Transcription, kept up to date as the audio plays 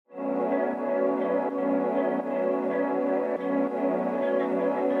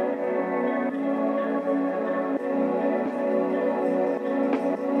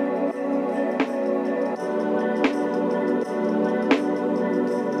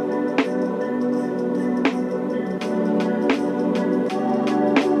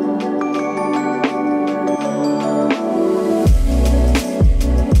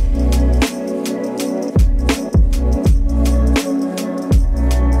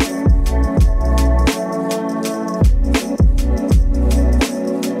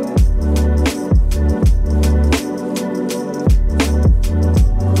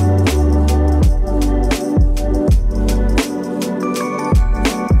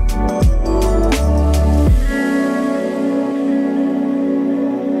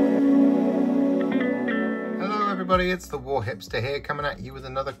it's the Warhipster here, coming at you with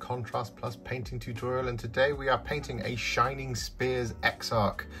another Contrast Plus painting tutorial, and today we are painting a Shining Spears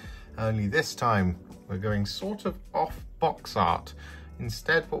Exarch. Only this time we're going sort of off box art.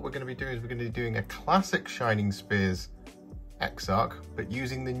 Instead, what we're going to be doing is we're going to be doing a classic Shining Spears Exarch, but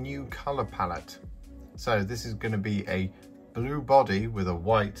using the new color palette. So this is going to be a blue body with a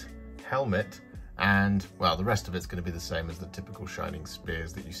white helmet, and well, the rest of it's going to be the same as the typical Shining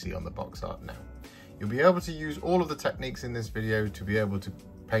Spears that you see on the box art now. You'll be able to use all of the techniques in this video to be able to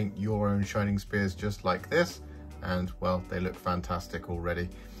paint your own Shining Spears just like this, and well, they look fantastic already.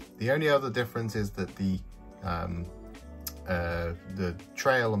 The only other difference is that the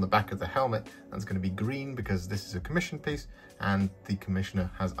trail on the back of the helmet, that's going to be green because this is a commission piece, and the commissioner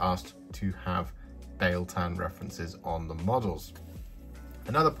has asked to have Bale Tan references on the models.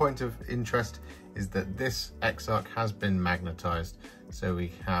 Another point of interest is that this Exarch has been magnetized, so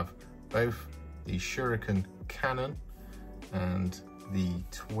we have both the shuriken cannon and the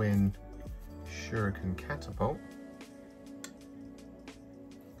twin shuriken catapult,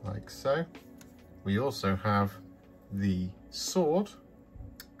 like so. We also have the sword,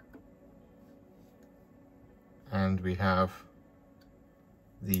 and we have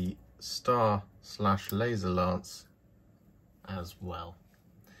the star/laser lance as well.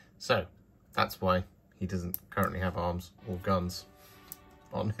 So that's why he doesn't currently have arms or guns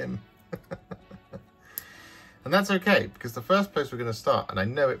on him. And that's okay, because the first place we're going to start, and I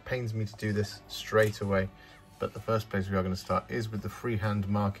know it pains me to do this straight away, but the first place we are going to start is with the freehand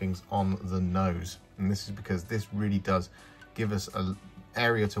markings on the nose. And this is because this really does give us an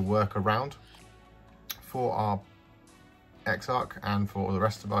area to work around for our Exarch and for the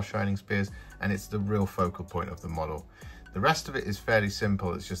rest of our Shining Spears, and it's the real focal point of the model. The rest of it is fairly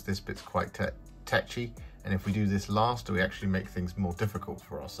simple, it's just this bit's quite tetchy, and if we do this last, we actually make things more difficult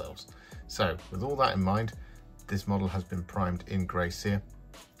for ourselves. So with all that in mind, this model has been primed in Grey Seer,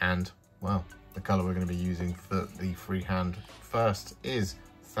 and well, the colour we're going to be using for the freehand first is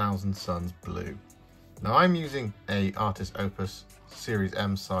Thousand Suns Blue. Now I'm using a Artist Opus Series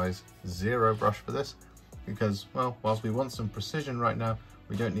M size 0 brush for this, because well, whilst we want some precision right now,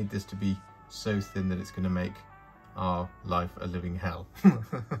 we don't need this to be so thin that it's going to make our life a living hell.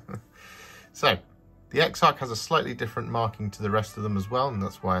 So the Exarch has a slightly different marking to the rest of them as well, and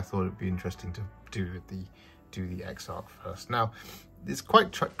that's why I thought it'd be interesting to do the Exarch first. Now it's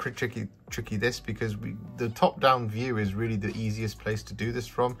quite tricky this, because the top-down view is really the easiest place to do this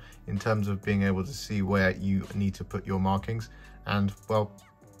from, in terms of being able to see where you need to put your markings. And well,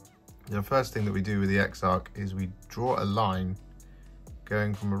 the first thing that we do with the Exarch is we draw a line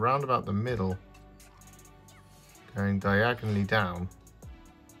going from around about the middle, going diagonally down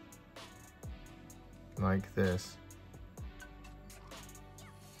like this.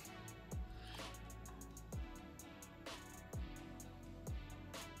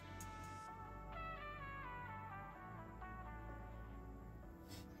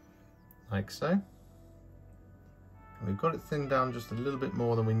 Like so. And we've got it thinned down just a little bit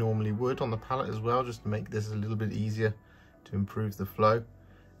more than we normally would on the palette as well, just to make this a little bit easier to improve the flow.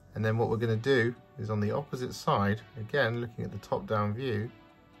 And then what we're going to do is on the opposite side, again looking at the top down view,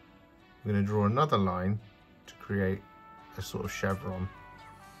 we're going to draw another line to create a sort of chevron.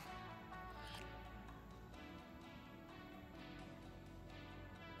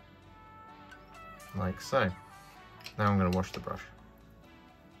 Like so. Now I'm going to wash the brush.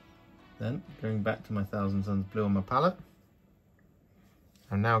 Then going back to my Thousand Suns Blue on my palette,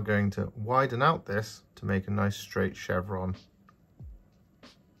 I'm now going to widen out this to make a nice straight chevron.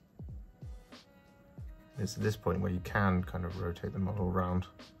 It's at this point where you can kind of rotate the model around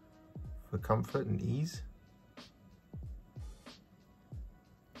for comfort and ease.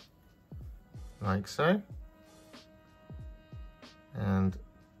 Like so. And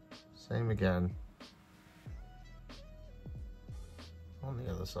same again on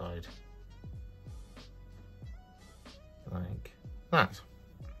the other side. Like that.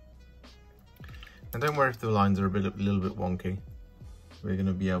 And don't worry if the lines are a little bit wonky. We're going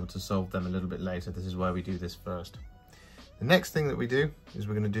to be able to solve them a little bit later. This is why we do this first. The next thing that we do is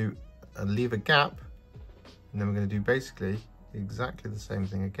we're going to do leave a gap, and then we're going to do basically exactly the same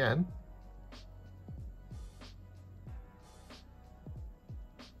thing again.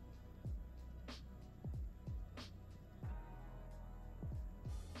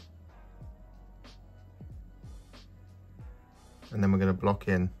 And then we're going to block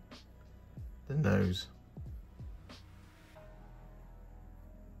in the nose.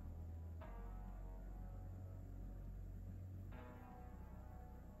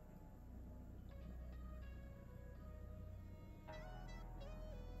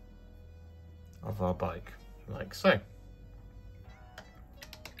 Of our bike, like so.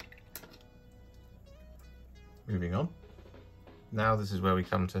 Moving on. Now this is where we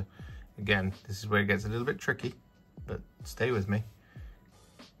come to, again, this is where it gets a little bit tricky, but stay with me.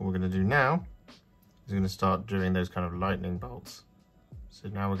 What we're going to do now is we're going to start doing those kind of lightning bolts. So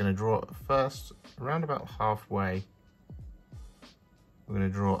now we're going to draw first, around about halfway, we're going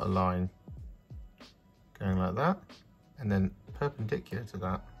to draw a line going like that, and then perpendicular to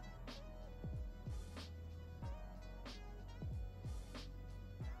that,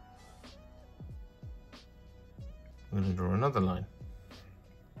 I'm going to draw another line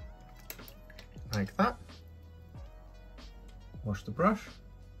like that. Wash the brush,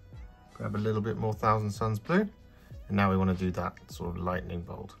 grab a little bit more Thousand Suns blue, and now we want to do that sort of lightning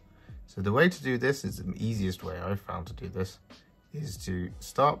bolt. So the way to do this is the easiest way I've found to do this is to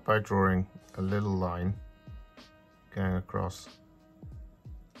start by drawing a little line going across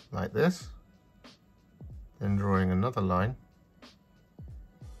like this, then drawing another line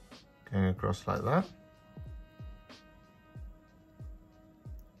going across like that,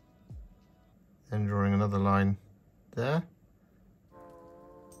 then drawing another line there,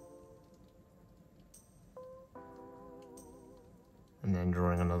 and then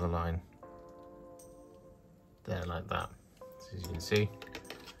drawing another line there like that. So as you can see,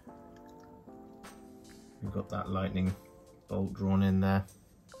 we've got that lightning bolt drawn in there.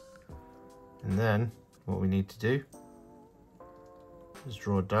 And then what we need to do is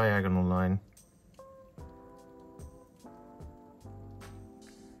draw a diagonal line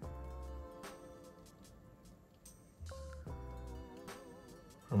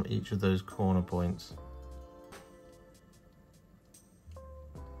from each of those corner points.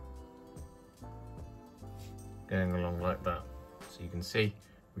 Going along like that. So you can see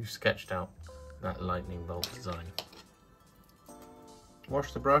we've sketched out that lightning bolt design.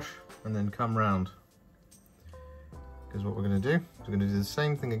 Wash the brush and then come round, because what we're going to do is we're going to do the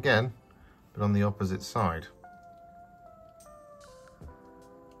same thing again but on the opposite side.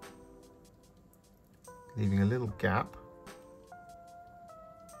 Leaving a little gap.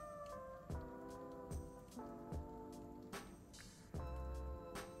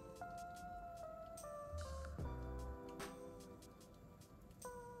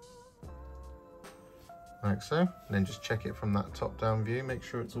 Like so, and then just check it from that top down view, make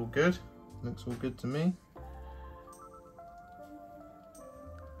sure it's all good. Looks all good to me.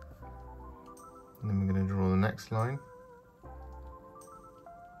 And then we're going to draw the next line.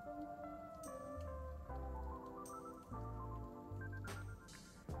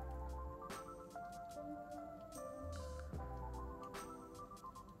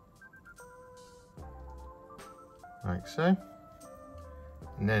 Like so.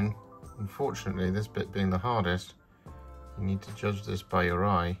 And then, unfortunately, this bit being the hardest, you need to judge this by your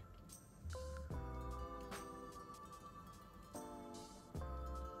eye.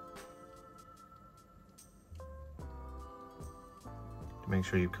 To make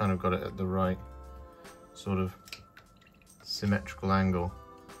sure you've kind of got it at the right sort of symmetrical angle.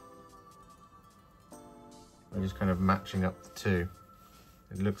 We're just kind of matching up the two.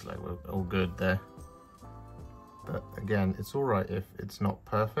 It looks like we're all good there. But again, it's all right if it's not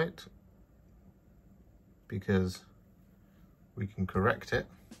perfect, because we can correct it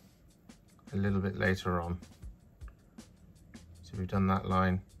a little bit later on. So we've done that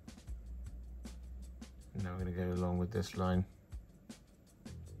line, and now we're going to go along with this line.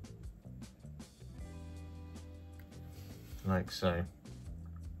 Like so.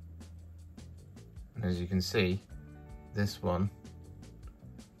 And as you can see, this one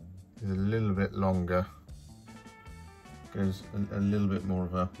is a little bit longer, goes a little bit more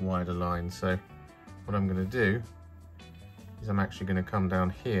of a wider line. So what I'm going to do is I'm actually going to come down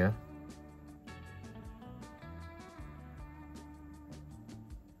here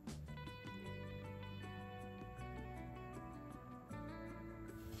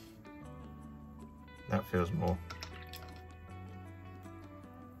that feels more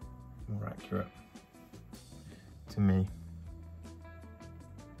accurate to me.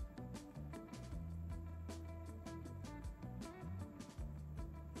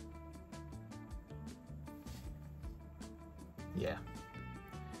 Yeah.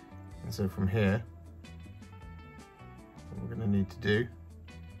 And so from here, what we're going to need to do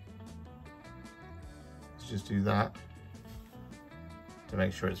is just do that to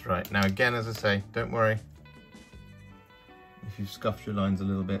make sure it's right. Now again, as I say, don't worry if you've scuffed your lines a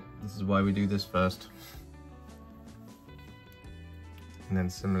little bit. This is why we do this first. And then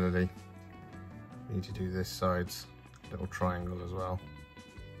similarly, we need to do this side's little triangle as well.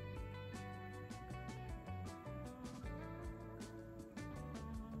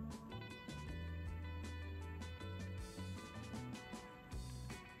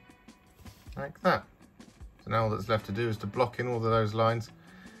 like that. So now all that's left to do is to block in all of those lines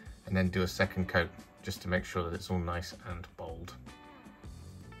and then do a second coat just to make sure that it's all nice and bold.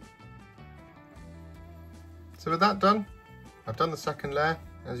 So with that done, I've done the second layer.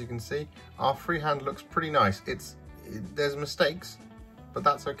 As you can see, our freehand looks pretty nice. There's mistakes, but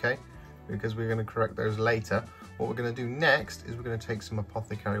that's okay because we're going to correct those later. What we're going to do next is we're going to take some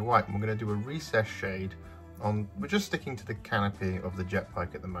Apothecary White and we're going to do a recess shade on, we're just sticking to the canopy of the jet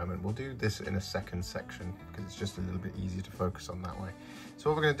bike at the moment. We'll do this in a second section because it's just a little bit easier to focus on that way.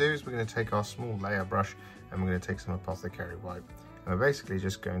 So what we're going to do is we're going to take our small layer brush and we're going to take some Apothecary White. And we're basically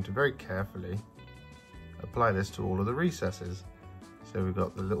just going to very carefully apply this to all of the recesses. So we've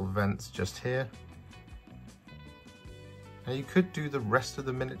got the little vents just here. Now you could do the rest of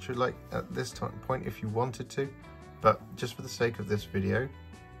the miniature like at this point if you wanted to, but just for the sake of this video,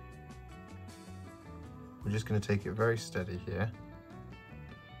 we're just going to take it very steady here.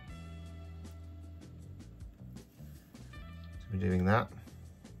 So we're doing that,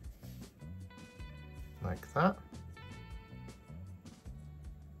 like that.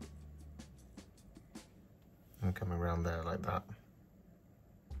 And coming around there like that.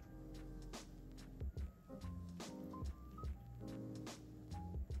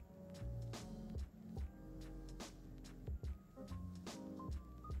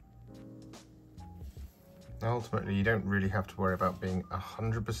 Now ultimately you don't really have to worry about being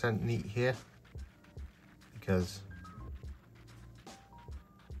 100% neat here because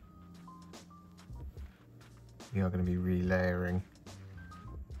we are going to be relayering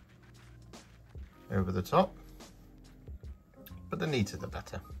over the top, but the neater the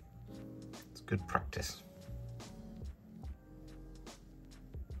better. It's good practice.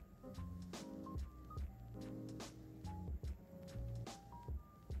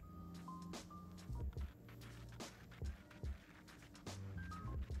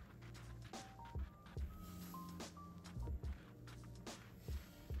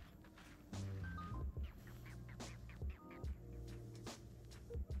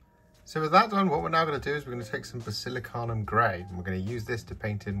 So with that done, what we're now going to do is we're going to take some Basilicanum Grey and we're going to use this to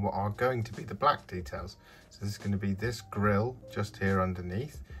paint in what are going to be the black details. So this is going to be this grill just here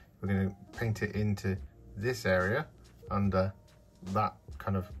underneath. We're going to paint it into this area under that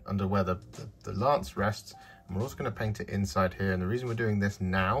kind of, under where the lance rests. And we're also going to paint it inside here. And the reason we're doing this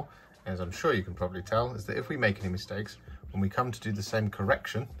now, as I'm sure you can probably tell, is that if we make any mistakes, when we come to do the same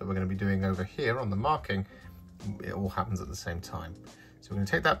correction that we're going to be doing over here on the marking, it all happens at the same time. So we're going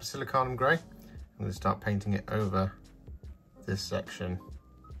to take that Basilicanum Grey, I'm going to start painting it over this section,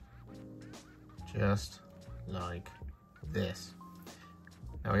 just like this.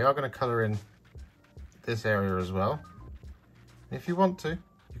 Now we are going to colour in this area as well. And if you want to,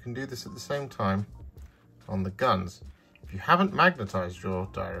 you can do this at the same time on the guns. If you haven't magnetised your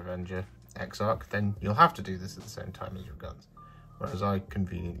Dire Avenger Exarch, then you'll have to do this at the same time as your guns, whereas I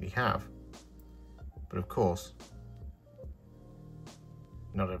conveniently have. But of course,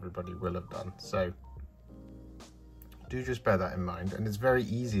 not everybody will have done, so do just bear that in mind. And it's very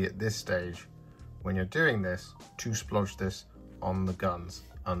easy at this stage when you're doing this to splodge this on the guns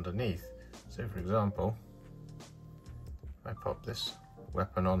underneath. So for example, if I pop this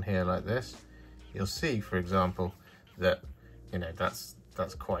weapon on here like this, you'll see for example that, you know, that's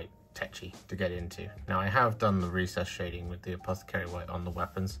quite tetchy to get into. Now I have done the recess shading with the Apothecary White on the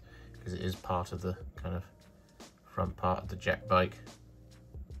weapons because it is part of the kind of front part of the jet bike.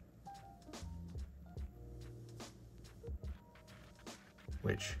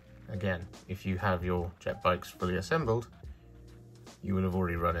 Which, again, if you have your jet bikes fully assembled, you would have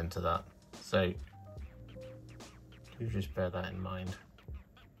already run into that. So, do just bear that in mind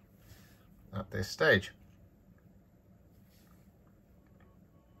at this stage.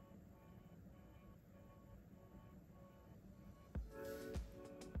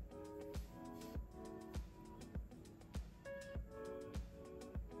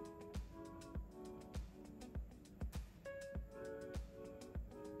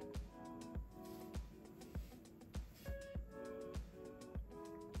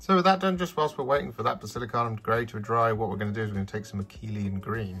 So with that done, just whilst we're waiting for that Basilicanum Grey to dry, what we're going to do is we're going to take some Akhelian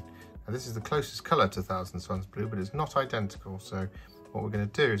Green. Now this is the closest colour to Thousand Suns Blue, but it's not identical. So what we're going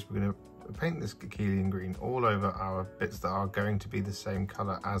to do is we're going to paint this Akhelian Green all over our bits that are going to be the same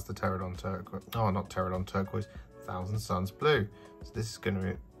colour as the Pterodon Turquoise, oh not Pterodon Turquoise, Thousand Suns Blue. So this is going to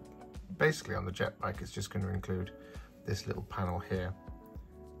be, basically on the jet bike, it's just going to include this little panel here.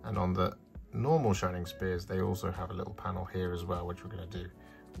 And on the normal Shining Spears, they also have a little panel here as well, which we're going to do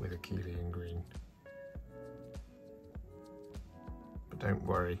with Akhelian Green. But don't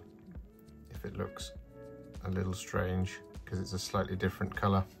worry if it looks a little strange because it's a slightly different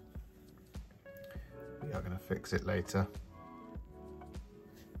colour. we are going to fix it later.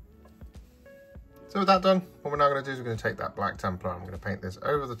 So with that done, what we're now going to do is we're going to take that black Templar and I'm going to paint this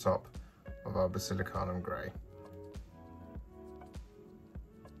over the top of our Basilicanum Grey.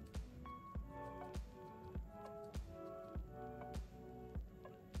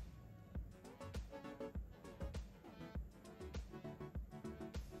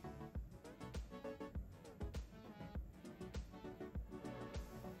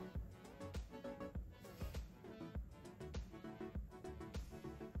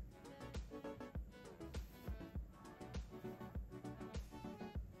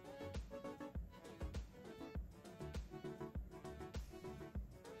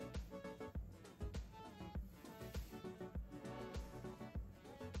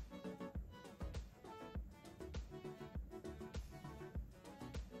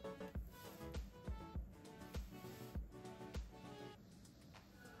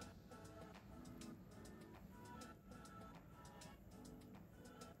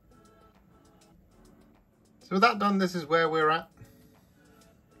 So with that done, this is where we're at.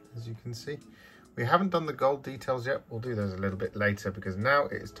 As you can see, we haven't done the gold details yet. We'll do those a little bit later because now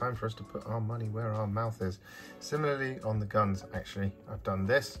it is time for us to put our money where our mouth is. Similarly on the guns, actually, I've done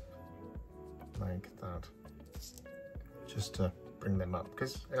this like that, just to bring them up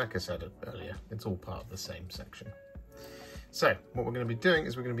because, like I said earlier, it's all part of the same section. So what we're going to be doing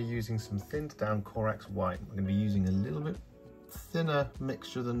is we're going to be using some thinned down Corax White. We're going to be using a little bit thinner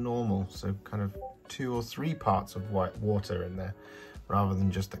mixture than normal, so kind of 2 or 3 parts of white water in there rather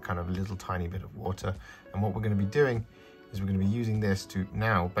than just a kind of little tiny bit of water. And what we're going to be doing is we're going to be using this to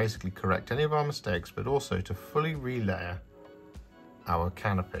now basically correct any of our mistakes, but also to fully relayer our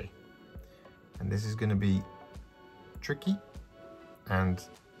canopy. And this is going to be tricky and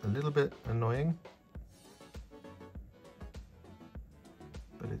a little bit annoying,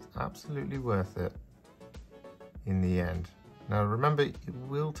 but it's absolutely worth it in the end. Now remember, it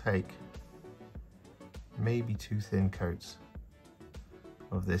will take maybe 2 thin coats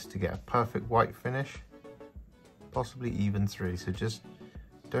of this to get a perfect white finish, possibly even 3. So just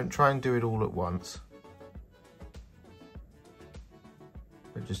don't try and do it all at once,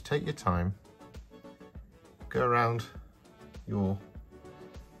 but just take your time, go around your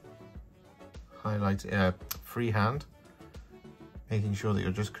highlight freehand, making sure that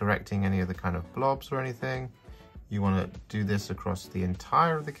you're just correcting any of the kind of blobs or anything. You want to do this across the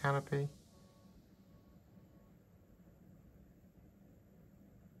entire of the canopy.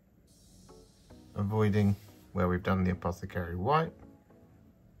 Avoiding where we've done the Apothecary White.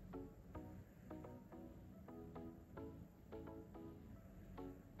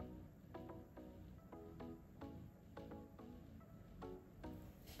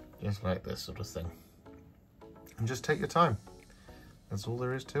 Just like this sort of thing. And just take your time. That's all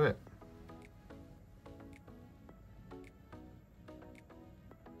there is to it.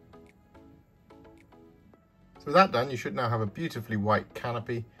 So with that done, you should now have a beautifully white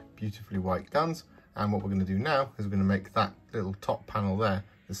canopy, beautifully white guns. And what we're going to do now is we're going to make that little top panel there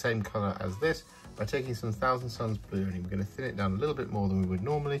the same color as this by taking some Thousand Suns blue, and we're going to thin it down a little bit more than we would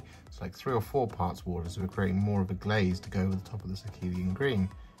normally. It's like 3 or 4 parts water, so we're creating more of a glaze to go over the top of this Akhelian Green.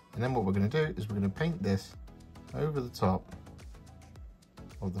 And then what we're going to do is we're going to paint this over the top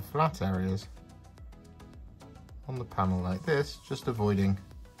of the flat areas on the panel like this, just avoiding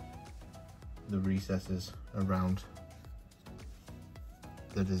the recesses around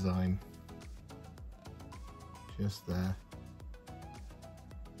the design. Just there,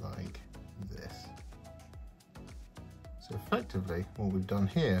 like this. So effectively, what we've done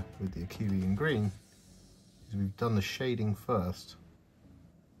here with the Akhelian Green is we've done the shading first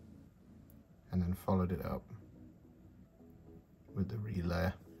and then followed it up with the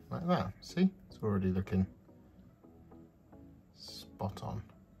relayer like that. See, it's already looking spot on.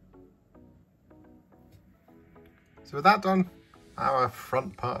 So with that done, our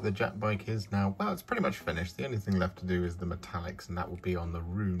front part of the Jet bike is now, well, it's pretty much finished. The only thing left to do is the metallics, and that will be on the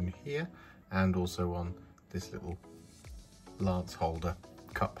rune here and also on this little lance holder,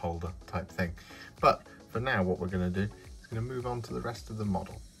 cup holder type thing. But for now, what we're going to do is going to move on to the rest of the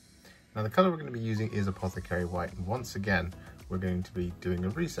model. Now the colour we're going to be using is Apothecary White, and once again we're going to be doing a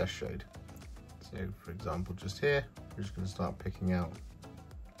recess shade. So for example, just here, we're just going to start picking out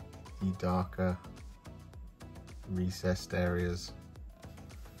the darker recessed areas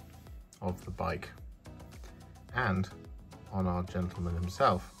of the bike and on our gentleman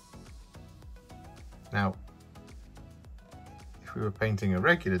himself. Now if we were painting a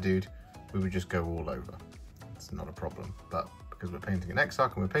regular dude, we would just go all over. It's not a problem, but because we're painting an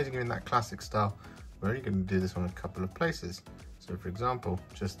Exarch and we're painting him in that classic style, we're only going to do this on a couple of places. So for example,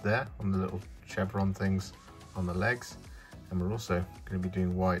 just there on the little chevron things on the legs, and we're also going to be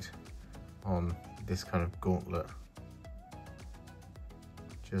doing white on this kind of gauntlet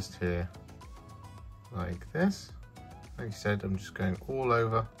just here like this. Like I said, I'm just going all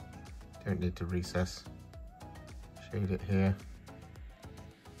over, don't need to recess, shade it here.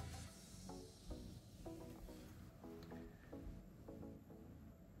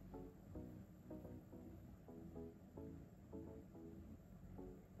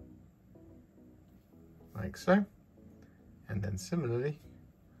 Like so, and then similarly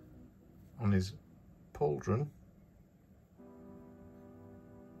on his pauldron,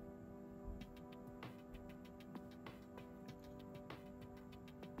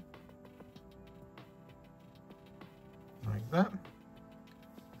 like that,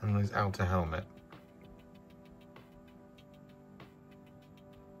 and on his outer helmet.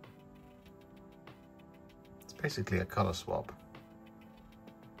 It's basically a colour swap.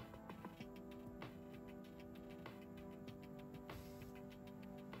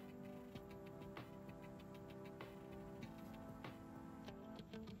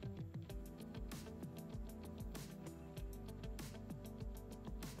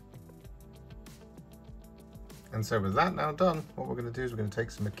 And so with that now done, what we're going to do is we're going to take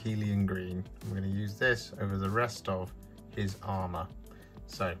some Akhelian Green. We're going to use this over the rest of his armour.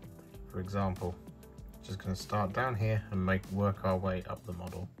 So, for example, just going to start down here and work our way up the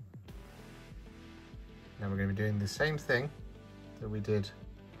model. Now we're going to be doing the same thing that we did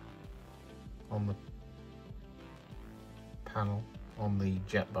on the panel on the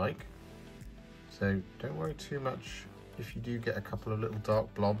jet bike. So don't worry too much if you do get a couple of little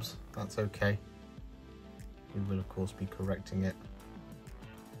dark blobs, that's okay. We will of course be correcting it.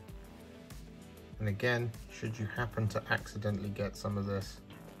 And again, should you happen to accidentally get some of this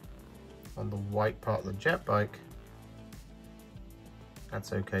on the white part of the jet bike,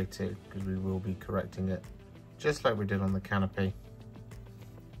 that's okay too, because we will be correcting it just like we did on the canopy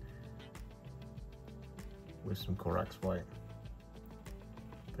with some Corax White.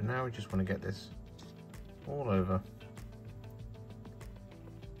 But now we just want to get this all over.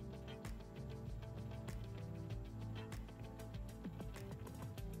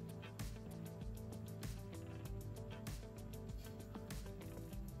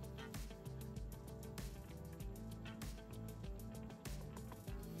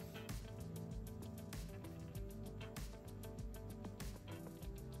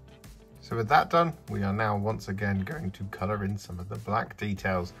 So with that done, we are now once again going to colour in some of the black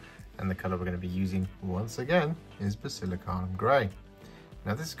details, and the colour we're going to be using once again is Basilicanum Grey.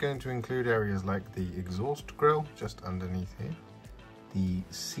 Now this is going to include areas like the exhaust grill just underneath here, the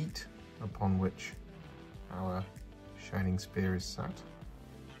seat upon which our Shining Spear is sat,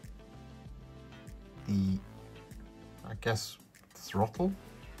 the, I guess, throttle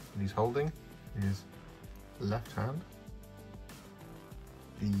that he's holding in his left hand,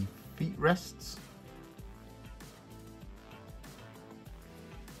 the feet rests,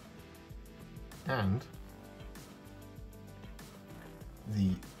 and the,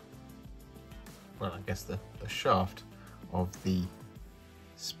 well, I guess the shaft of the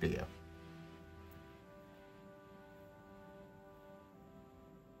spear.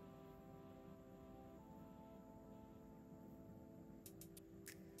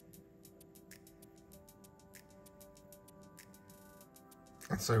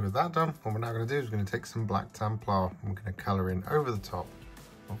 And so with that done, what we're now going to do is we're going to take some black Templar and we're going to colour in over the top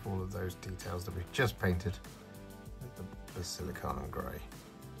of all of those details that we've just painted with the Basilicanum Grey.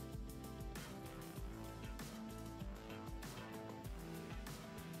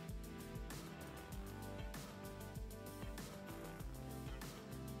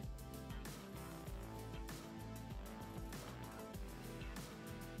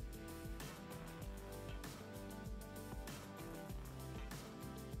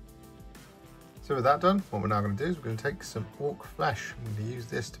 So with that done, what we're now going to do is we're going to take some Ork Flesh. I'm going to use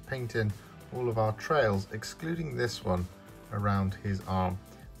this to paint in all of our trails, excluding this one around his arm.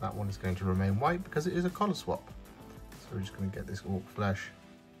 That one is going to remain white because it is a colour swap. So we're just going to get this Ork Flesh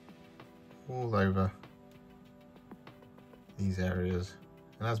all over these areas.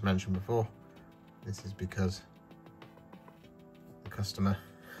 And as mentioned before, this is because the customer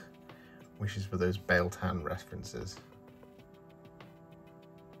wishes for those Bailed Hand references.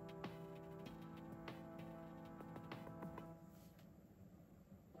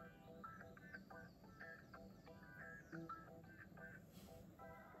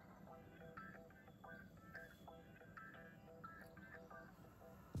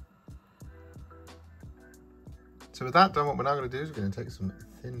 So with that done, what we're now going to do is we're going to take some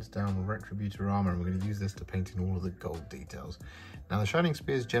thinned down Retributor Armour, and we're going to use this to paint in all of the gold details. Now the Shining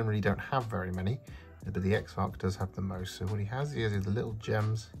Spears generally don't have very many, but the Exarch does have the most. So what he has here is the little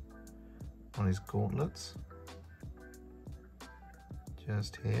gems on his gauntlets,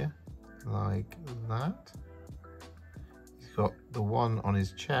 just here, like that. He's got the one on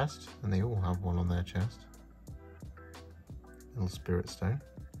his chest, and they all have one on their chest, little spirit stone.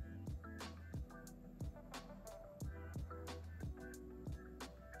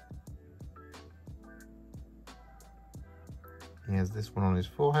 He has this one on his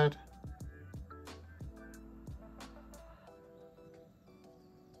forehead.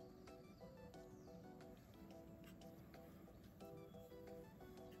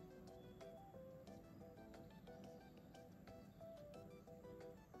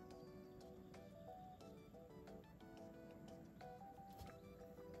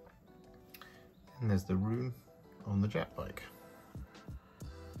 And there's the rune on the jet bike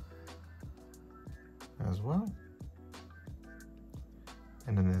as well.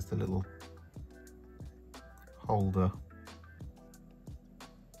 And then there's the little holder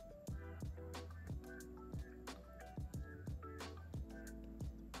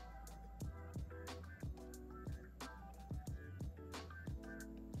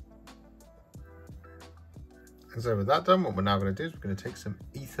and so with that done, what we're now going to do is we're going to take some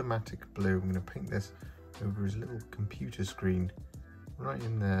Aethermatic Blue. I'm going to paint this over his little computer screen right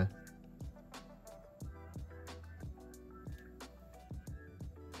in there.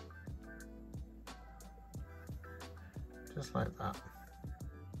 Just like that.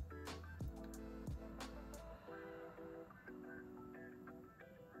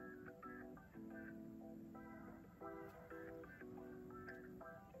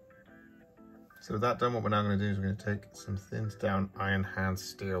 So with that done, what we're now going to do is we're going to take some thinned down iron hand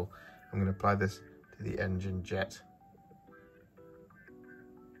steel. I'm going to apply this to the engine jet.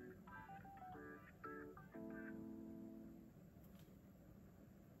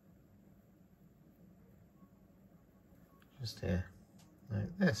 Just here,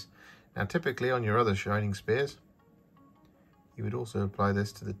 like this. Now typically on your other Shining Spears, you would also apply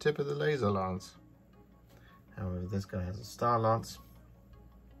this to the tip of the laser lance. However, this guy has a star lance,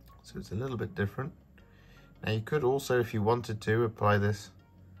 so it's a little bit different. Now you could also, if you wanted to, apply this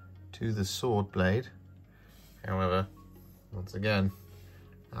to the sword blade. However, once again,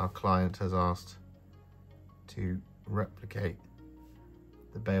 our client has asked to replicate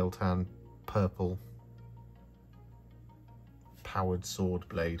the Baeltan purple powered sword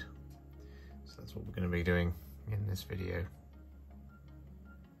blade. So that's what we're going to be doing in this video.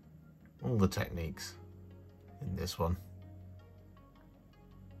 All the techniques in this one.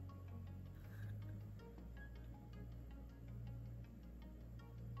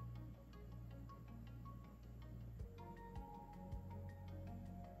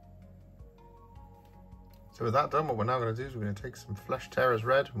 So with that done, what we're now going to do is we're going to take some Flesh Tearers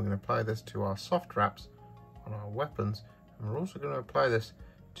Red, and we're going to apply this to our soft wraps on our weapons, and we're also going to apply this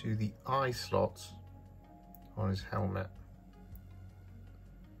to the eye slots on his helmet.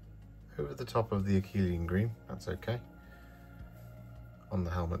 Over the top of the Akhelian Green, that's okay. On the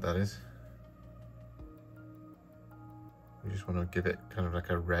helmet, that is. We just want to give it kind of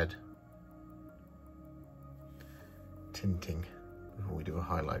like a red tinting before we do a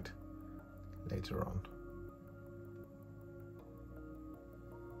highlight later on.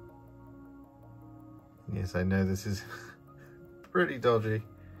 Yes, I know this is pretty dodgy,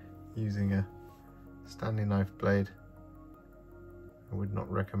 using a standing knife blade. I would not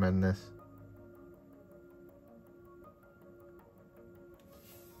recommend this.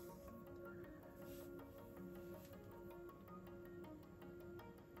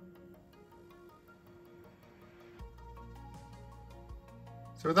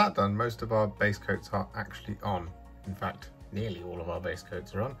 So with that done, most of our base coats are actually on. In fact, nearly all of our base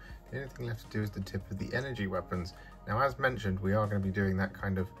coats are on. The only thing left to do is the tip of the energy weapons. Now, as mentioned, we are going to be doing that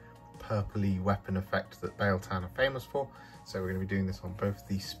kind of purpley weapon effect that Baeltan are famous for. So we're going to be doing this on both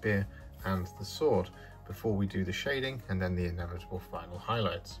the spear and the sword before we do the shading and then the inevitable final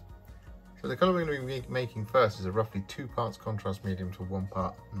highlights. So the colour we're going to be making first is a roughly 2 parts contrast medium to 1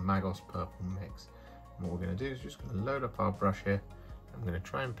 part Magos Purple mix. And what we're going to do is just going to load up our brush here. I'm going to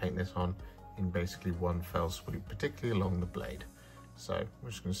try and paint this on in basically one fell swoop, particularly along the blade. So we're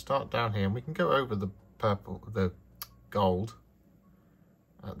just going to start down here, and we can go over the purple, the gold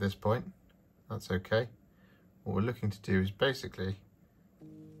at this point. That's okay. What we're looking to do is basically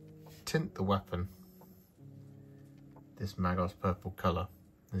tint the weapon this Magos Purple colour.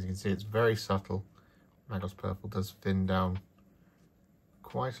 As you can see, it's very subtle. Magos Purple does thin down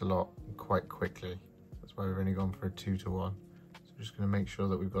quite a lot and quite quickly. That's That's why we've only gone for a 2 to 1. So we're just going to make sure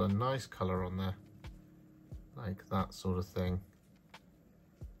that we've got a nice colour on there, like that sort of thing.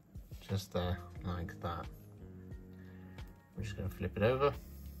 Just there, like that. We're just going to flip it over.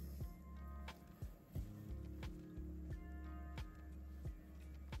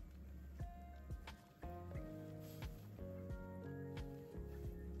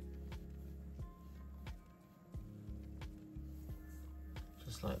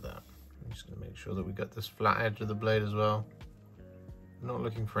 Just like that. I'm just going to make sure that we got this flat edge of the blade as well. I'm not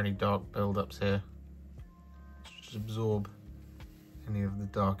looking for any dark build-ups here. Just absorb any of the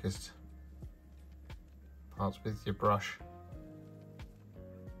darkest parts with your brush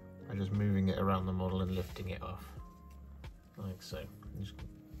by just moving it around the model and lifting it off, like so. I'm just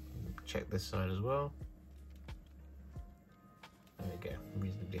check this side as well. There we go, I'm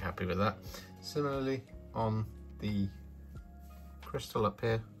reasonably happy with that. Similarly on the crystal up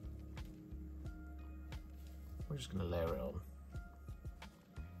here, we're just going to layer it on.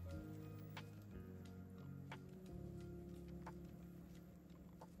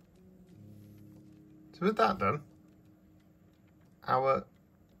 So with that done, our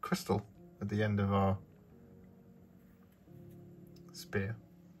crystal at the end of our spear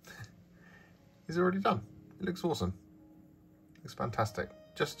is already done. It looks awesome. It looks fantastic.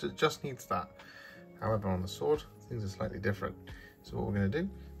 Just needs that. However, on the sword, things are slightly different. So what we're going to do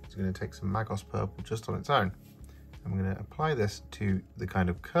is we're going to take some Magos Purple just on its own. And we're going to apply this to the kind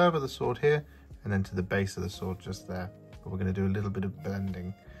of curve of the sword here, and then to the base of the sword just there. But we're going to do a little bit of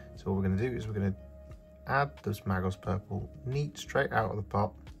blending. So what we're going to do is we're going to add this Magos Purple neat straight out of the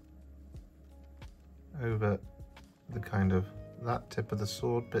pot over the kind of that tip of the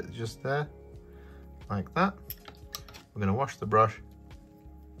sword bit just there, like that. We're going to wash the brush,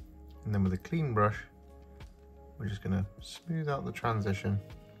 and then with a clean brush we're just going to smooth out the transition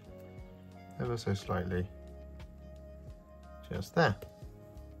ever so slightly, just there.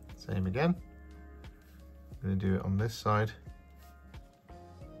 Same again, I'm going to do it on this side.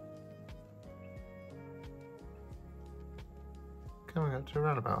 Coming up to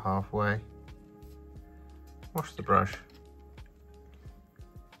around about halfway, wash the brush,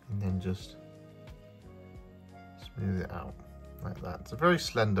 and then just smooth it out like that. It's a very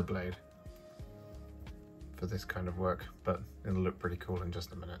slender blade for this kind of work, but it'll look pretty cool in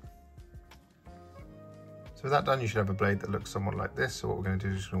just a minute. So with that done, you should have a blade that looks somewhat like this. So what we're going to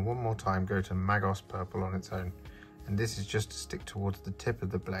do is just going to one more time go to Magos Purple on its own, and this is just to stick towards the tip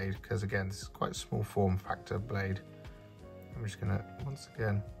of the blade, because again this is quite a small form factor blade. I'm just going to once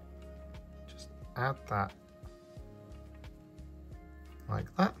again just add that like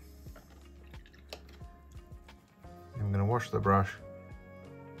that. And I'm going to wash the brush,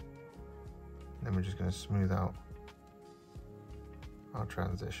 and then we're just going to smooth out our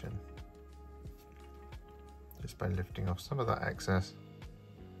transition just by lifting off some of that excess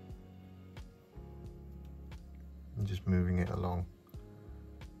and just moving it along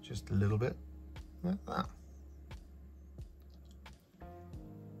just a little bit like that.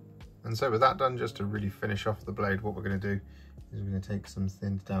 And so with that done, just to really finish off the blade, what we're going to do is we're going to take some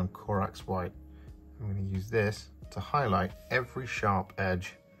thinned down Corax White. I'm going to use this to highlight every sharp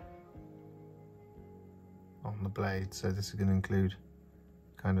edge on the blade. So this is going to include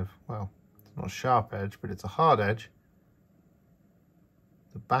kind of, well, it's not a sharp edge, but it's a hard edge,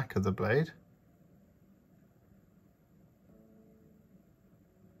 the back of the blade,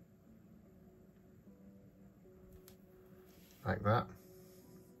 like that.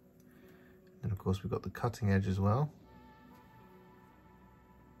 And of course we've got the cutting edge as well.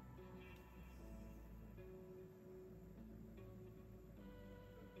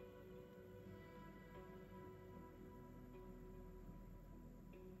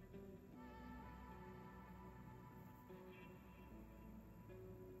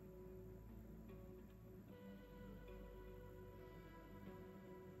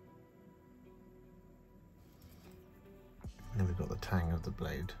 And then we've got the tang of the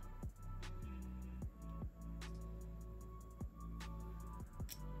blade.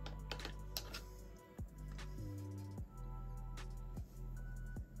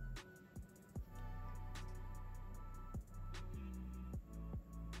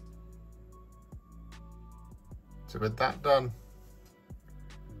 So with that done,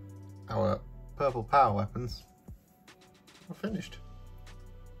 our purple power weapons are finished.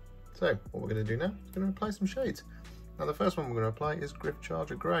 So what we're going to do now is going to apply some shades. Now the first one we're going to apply is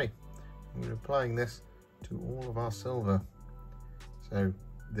Gryph-Charger Grey. We're applying this to all of our silver. So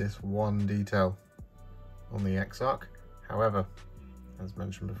this one detail on the X-Arc. However, as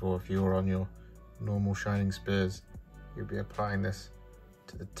mentioned before, if you're on your normal Shining Spears, you'll be applying this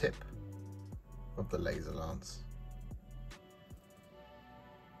to the tip of the laser lance.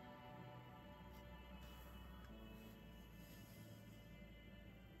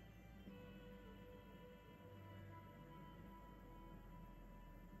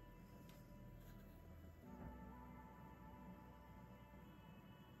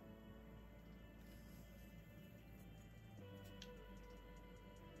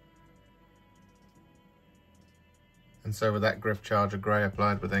 And so with that Gryph-Charger Grey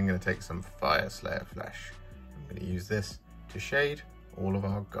applied, we're then going to take some Fyreslayer Flesh. I'm going to use this to shade all of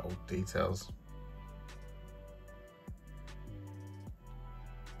our gold details.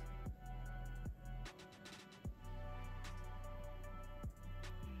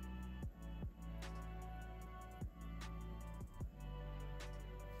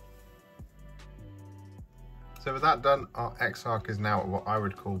 So with that done, our Exarch is now what I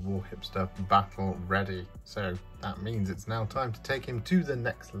would call Warhipster battle ready. So that means it's now time to take him to the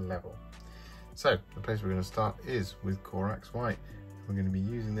next level. So the place we're going to start is with Corax White. We're going to be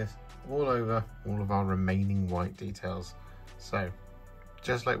using this all over all of our remaining white details. So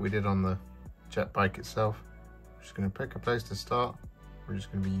just like we did on the jet bike itself, we're just going to pick a place to start. We're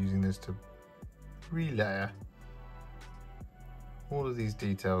just going to be using this to relayer all of these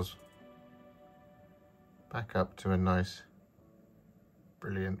details back up to a nice,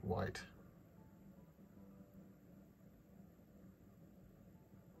 brilliant white.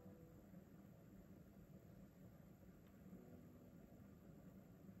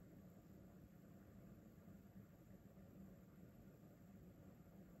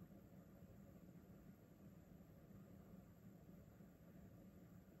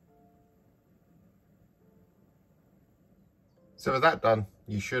 So with that done,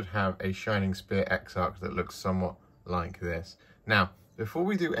 you should have a Shining Spear Exarch that looks somewhat like this. Now, before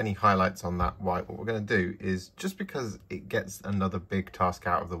we do any highlights on that white, what we're going to do is, just because it gets another big task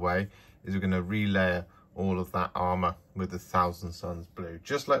out of the way, is we're going to relayer all of that armour with the Thousand Suns blue,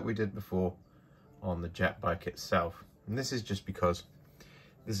 just like we did before on the jet bike itself. And this is just because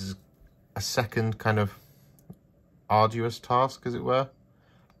this is a second kind of arduous task, as it were.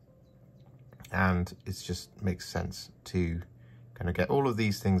 And it just makes sense to kind of get all of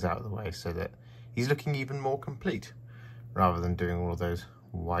these things out of the way so that he's looking even more complete, rather than doing all of those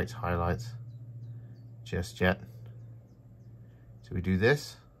white highlights just yet. So we do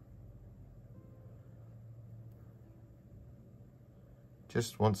this,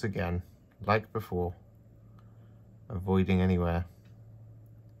 just once again, like before, avoiding anywhere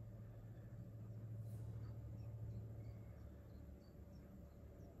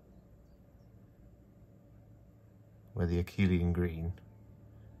where the Akhelian Green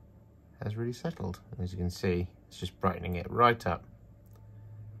has really settled. And as you can see, it's just brightening it right up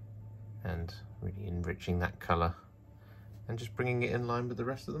and really enriching that colour and just bringing it in line with the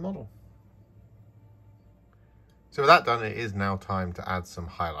rest of the model. So with that done, it is now time to add some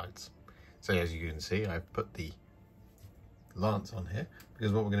highlights. So as you can see, I've put the lance on here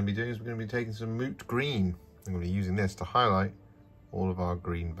because what we're going to be doing is we're going to be taking some Moot Green. I'm going to be using this to highlight all of our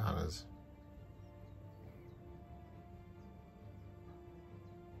green banners.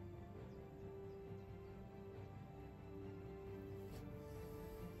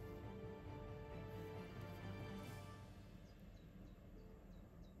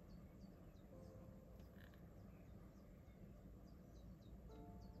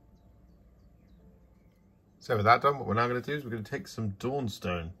 So with that done, what we're now going to do is we're going to take some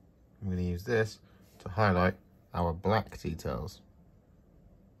Dawnstone. I'm going to use this to highlight our black details.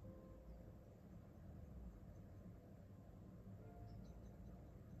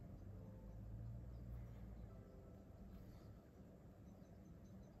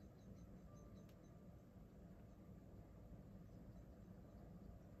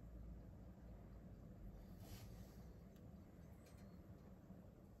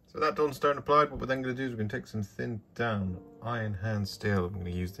 So that Dawnstone applied, what we're then going to do is we're going to take some thinned down iron hand steel. I'm going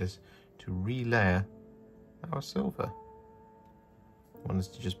to use this to relayer our silver. I want this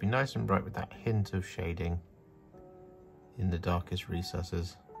to just be nice and bright with that hint of shading in the darkest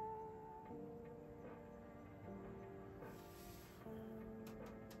recesses.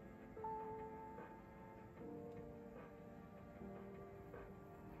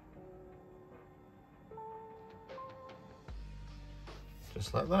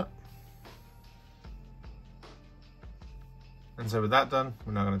 Just like that. And so with that done,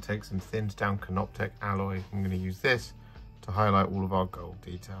 we're now going to take some thinned down Canoptek Alloy. I'm going to use this to highlight all of our gold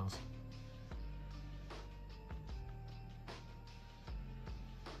details.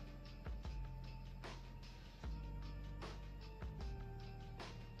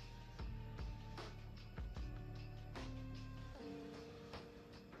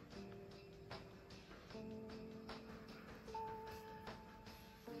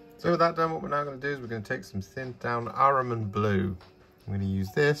 So with that done, what we're now going to do is we're going to take some thinned down Ahriman Blue. I'm going to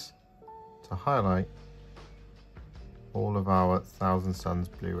use this to highlight all of our Thousand Suns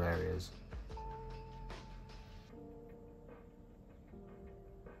blue areas.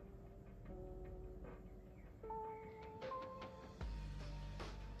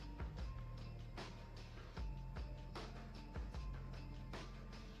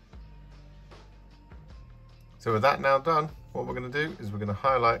 So with that now done, what we're going to do is we're going to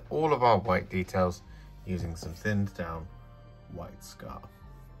highlight all of our white details using some thinned down white scar.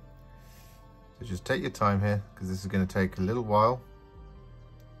 So just take your time here, because this is going to take a little while.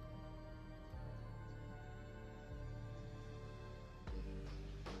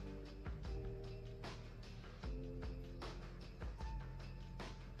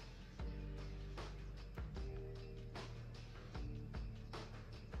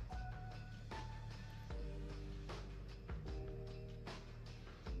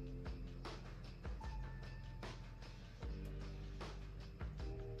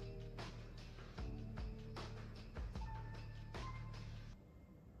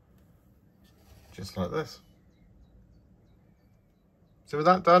 Just like this. So with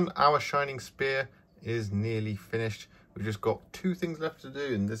that done, our Shining Spear is nearly finished. We've just got two things left to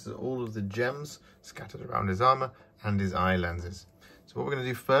do, and this is all of the gems scattered around his armor and his eye lenses. So what we're going to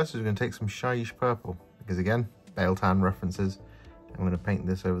do first is we're going to take some Shyish Purple, because again, Baeltan references. I'm going to paint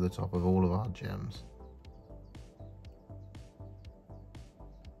this over the top of all of our gems.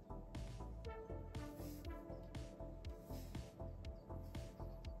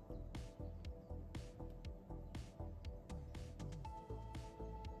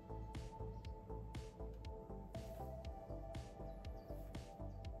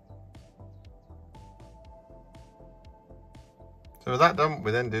 So with that done, what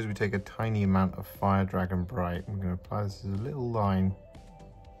we then do is we take a tiny amount of Fire Dragon Bright. I'm going to apply this as a little line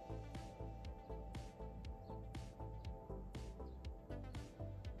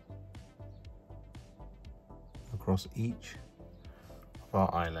across each of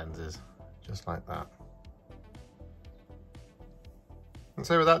our eye lenses, just like that. And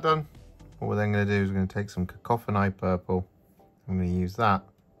so with that done, what we're then going to do is we're going to take some Kakophoni Purple. I'm going to use that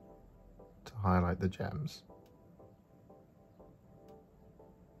to highlight the gems.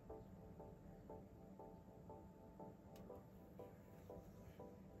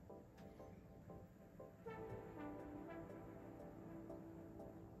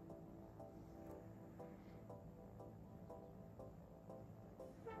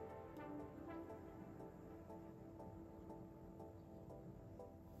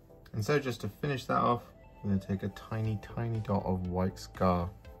 And so just to finish that off, I'm going to take a tiny dot of white scar.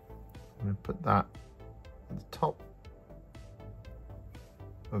 I'm going to put that at the top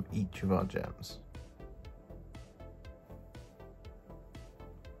of each of our gems.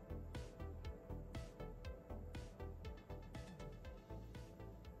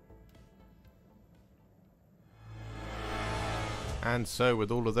 And so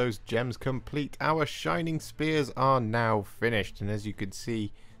with all of those gems complete, our Shining Spears are now finished, and as you can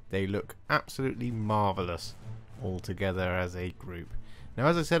see, they look absolutely marvellous all together as a group. Now,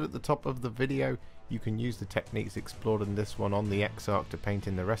 as I said at the top of the video, you can use the techniques explored in this one on the Exarch to paint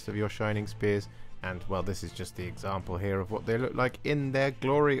in the rest of your Shining Spears, and well, this is just the example here of what they look like in their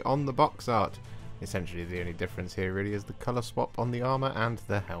glory on the box art. Essentially the only difference here really is the colour swap on the armour and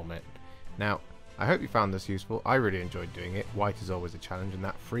the helmet. Now, I hope you found this useful. I really enjoyed doing it. White is always a challenge, and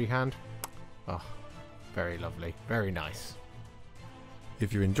that freehand, oh, very lovely, very nice.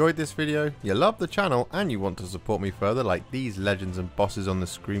 If you enjoyed this video, you love the channel, and you want to support me further like these legends and bosses on the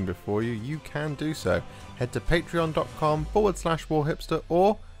screen before you, you can do so. Head to patreon.com/Warhipster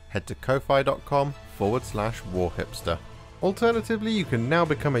or head to ko-fi.com/Warhipster. Alternatively, you can now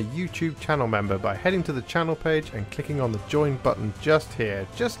become a YouTube channel member by heading to the channel page and clicking on the join button just here,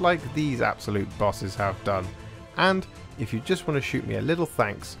 just like these absolute bosses have done. And if you just want to shoot me a little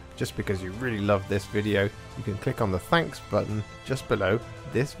thanks, just because you really love this video, you can click on the thanks button just below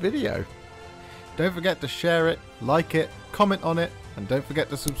this video. Don't forget to share it, like it, comment on it, and don't forget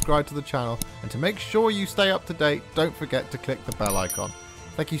to subscribe to the channel. And to make sure you stay up to date, don't forget to click the bell icon.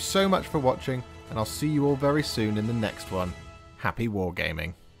 Thank you so much for watching, and I'll see you all very soon in the next one. Happy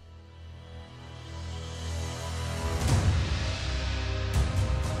wargaming.